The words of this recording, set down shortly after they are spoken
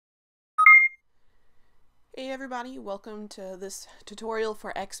Hey everybody, welcome to this tutorial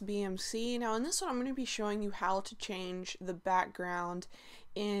for XBMC. Now in this one I'm going to be showing you how to change the background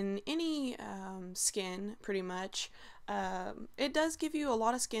in any skin pretty much. It does give you, a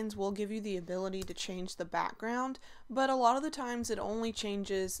lot of skins will give you the ability to change the background, but a lot of the times it only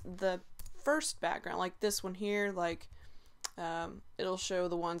changes the first background, like this one here, like it'll show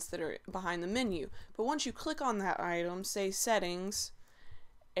the ones that are behind the menu. But once you click on that item, say settings,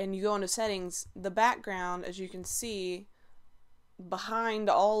 and you go into settings, the background, as you can see, behind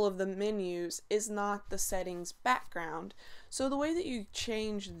all of the menus is not the settings background. So the way that you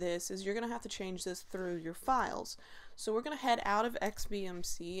change this is you're going to have to change this through your files. So we're going to head out of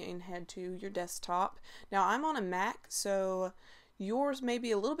XBMC and head to your desktop. Now I'm on a Mac, so yours may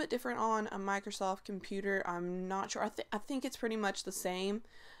be a little bit different on a Microsoft computer. I'm not sure. I think it's pretty much the same.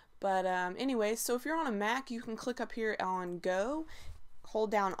 But anyway, so if you're on a Mac, you can click up here on Go,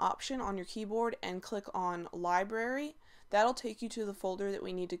 hold down Option on your keyboard and click on Library. That'll take you to the folder that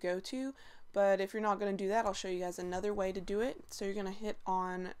we need to go to, but if you're not going to do that, I'll show you guys another way to do it. So you're going to hit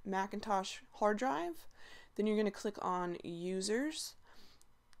on Macintosh hard drive, then you're going to click on Users,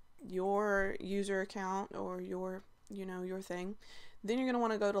 your user account or your thing. Then you're going to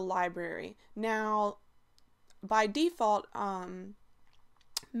want to go to Library. Now by default,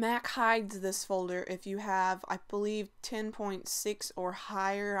 Mac hides this folder if you have, I believe, 10.6 or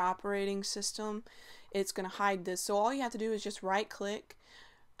higher operating system. It's going to hide this. So all you have to do is just right click,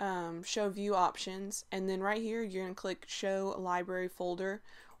 show view options, and then right here you're going to click show library folder,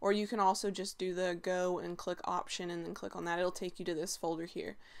 or you can also just do the go and click option and then click on that. It'll take you to this folder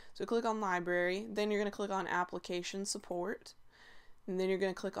here. So click on library, then you're going to click on application support, and then you're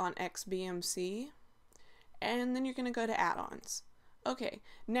going to click on XBMC, and then you're going to go to add-ons. Okay,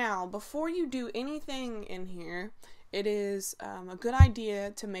 now before you do anything in here, it is a good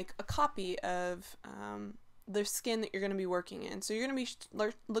idea to make a copy of the skin that you're going to be working in. So you're going to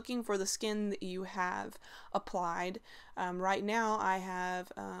be looking for the skin that you have applied. Right now I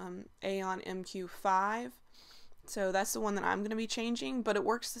have Aeon MQ5, so that's the one that I'm going to be changing, but it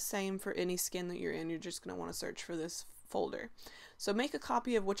works the same for any skin that you're in. You're just going to want to search for this folder. So make a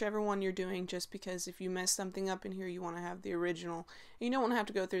copy of whichever one you're doing, just because if you mess something up in here, you want to have the original. You don't want to have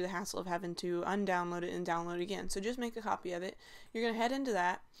to go through the hassle of having to undownload it and download it again. So just make a copy of it. You're going to head into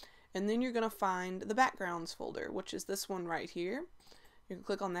that, and then you're going to find the backgrounds folder, which is this one right here. You can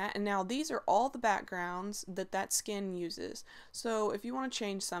click on that, and now these are all the backgrounds that skin uses. So if you want to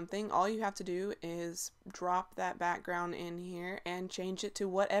change something, all you have to do is drop that background in here and change it to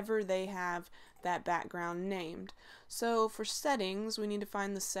whatever they have that background named. So for settings, we need to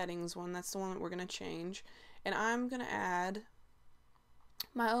find the settings one. That's the one that we're going to change, and I'm going to add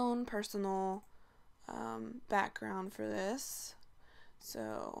my own personal background for this.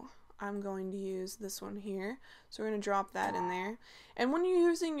 So I'm going to use this one here. So we're going to drop that in there. And when you're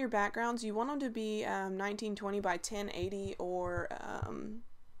using your backgrounds, you want them to be 1920 by 1080 or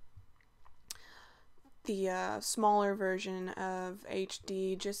the smaller version of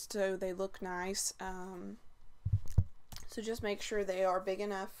HD, just so they look nice. So just make sure they are big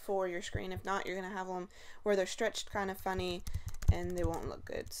enough for your screen. If not, you're going to have them where they're stretched kind of funny and they won't look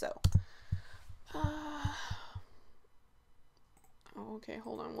good. So okay,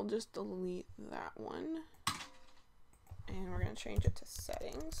 hold on, we'll just delete that one and we're going to change it to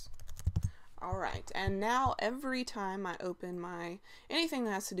settings. Alright, and now every time I open anything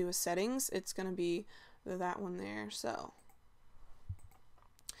that has to do with settings, it's going to be that one there. So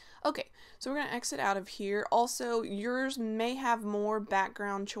okay, so we're going to exit out of here. Also, yours may have more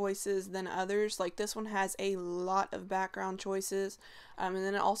background choices than others. Like this one has a lot of background choices, and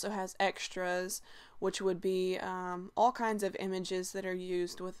then it also has extras, which would be all kinds of images that are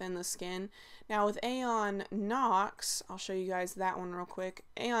used within the skin. Now with Aeon Nox, I'll show you guys that one real quick.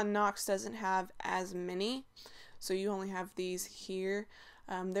 Aeon Nox doesn't have as many, so you only have these here.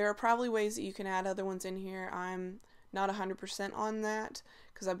 There are probably ways that you can add other ones in here. I'm not 100% on that,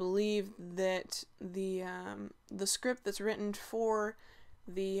 because I believe that the script that's written for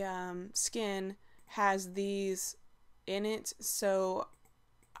the skin has these in it, so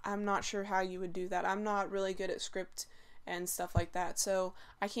I'm not sure how you would do that. I'm not really good at script and stuff like that, so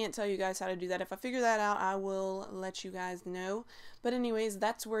I can't tell you guys how to do that. If I figure that out, I will let you guys know. But anyways,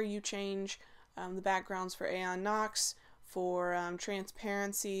 that's where you change the backgrounds for Aeon Nox. For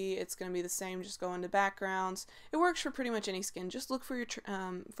transparency, it's going to be the same. Just go into backgrounds. It works for pretty much any skin. Just look for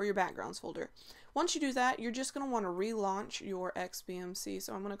your backgrounds folder. Once you do that, you're just going to want to relaunch your XBMC.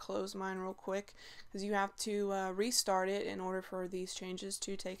 So I'm going to close mine real quick, because you have to restart it in order for these changes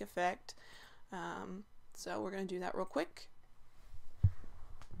to take effect. So we're going to do that real quick.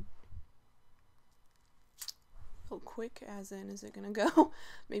 quick as in, is it gonna go?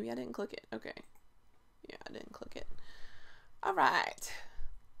 Maybe I didn't click it. Okay. Yeah, I didn't click it. Alright.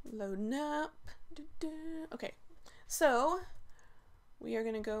 Loading up. Okay. So, we are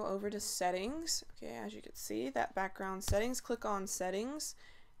gonna go over to settings. Okay, as you can see, that background settings. Click on settings.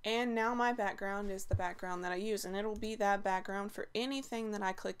 And now my background is the background that I use, and it'll be that background for anything that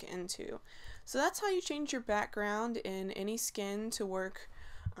I click into. So that's how you change your background in any skin to work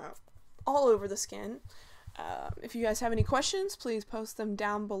all over the skin. If you guys have any questions, please post them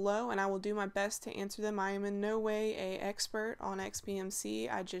down below, and I will do my best to answer them. I am in no way an expert on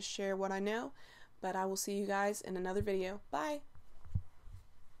XBMC. I just share what I know, but I will see you guys in another video. Bye!